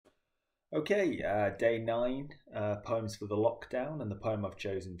Okay, day 9, poems for the lockdown, and the poem I've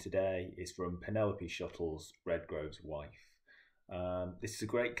chosen today is from Penelope Shuttle's Redgrove's Wife. This is a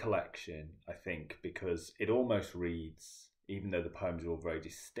great collection, I think, because it almost reads, even though the poems are all very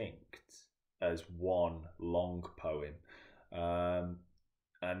distinct, as one long poem.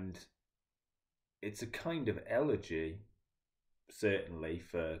 And it's a kind of elegy, certainly,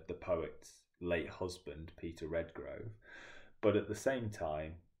 for the poet's late husband, Peter Redgrove, but at the same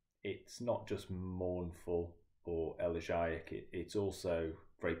time, it's not just mournful or elegiac, it's also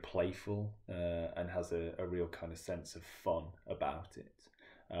very playful and has a real kind of sense of fun about it.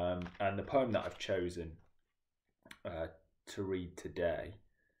 And the poem that I've chosen to read today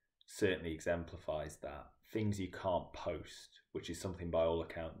certainly exemplifies that. Things You Can't Post, which is something by all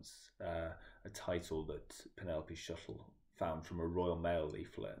accounts, a title that Penelope Shuttle found from a Royal Mail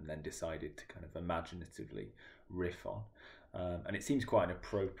leaflet and then decided to kind of imaginatively riff on. And it seems quite an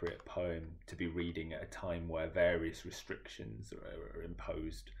appropriate poem to be reading at a time where various restrictions are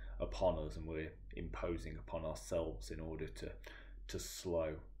imposed upon us, and we're imposing upon ourselves in order to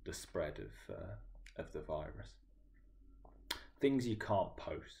slow the spread of the virus. Things you can't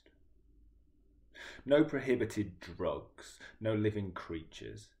post. No prohibited drugs, no living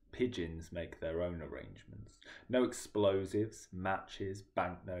creatures. Pigeons make their own arrangements. No explosives, matches,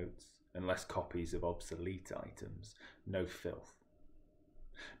 banknotes, unless copies of obsolete items. No filth.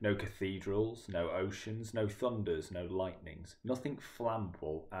 No cathedrals, no oceans, no thunders, no lightnings. Nothing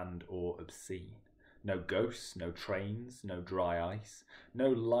flammable and or obscene. No ghosts, no trains, no dry ice. No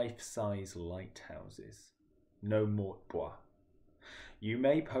life-size lighthouses. No mort bois. You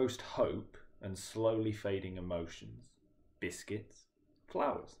may post hope and slowly fading emotions. Biscuits,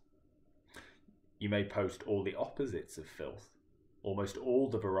 flowers. You may post all the opposites of filth, almost all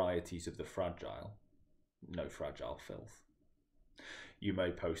the varieties of the fragile, no fragile filth. You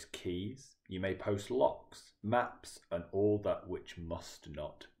may post keys, you may post locks, maps, and all that which must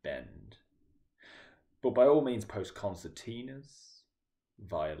not bend. But by all means post concertinas,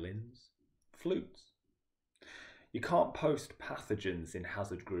 violins, flutes. You can't post pathogens in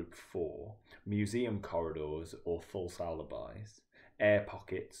Hazard Group 4, museum corridors or false alibis, air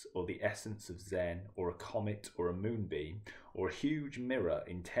pockets or the essence of Zen, or a comet or a moonbeam, or a huge mirror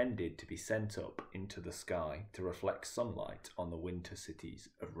intended to be sent up into the sky to reflect sunlight on the winter cities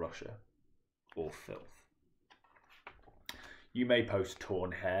of Russia, or filth. You may post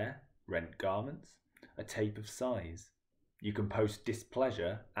torn hair, rent garments, a tape of sighs. You can post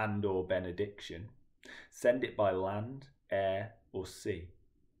displeasure and or benediction. Send it by land, air, or sea.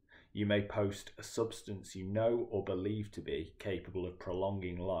 You may post a substance you know or believe to be capable of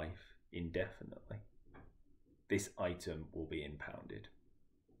prolonging life indefinitely. This item will be impounded,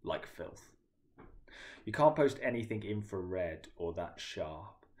 like filth. You can't post anything infrared or that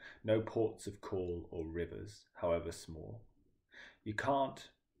sharp. No ports of call or rivers, however small. You can't,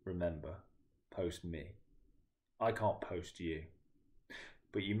 remember, post me. I can't post you.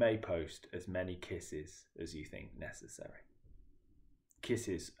 But you may post as many kisses as you think necessary.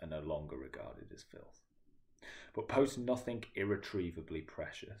 Kisses are no longer regarded as filth. But post nothing irretrievably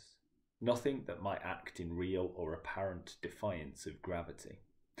precious, nothing that might act in real or apparent defiance of gravity,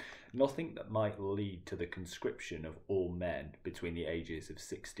 nothing that might lead to the conscription of all men between the ages of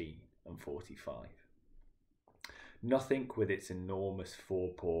 16 and 45. Nothing with its enormous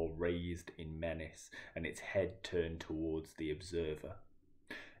forepaw raised in menace and its head turned towards the observer.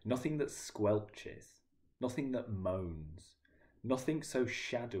 Nothing that squelches, nothing that moans, nothing so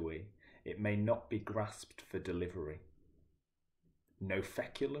shadowy it may not be grasped for delivery. No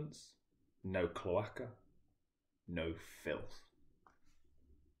feculence, no cloaca, no filth.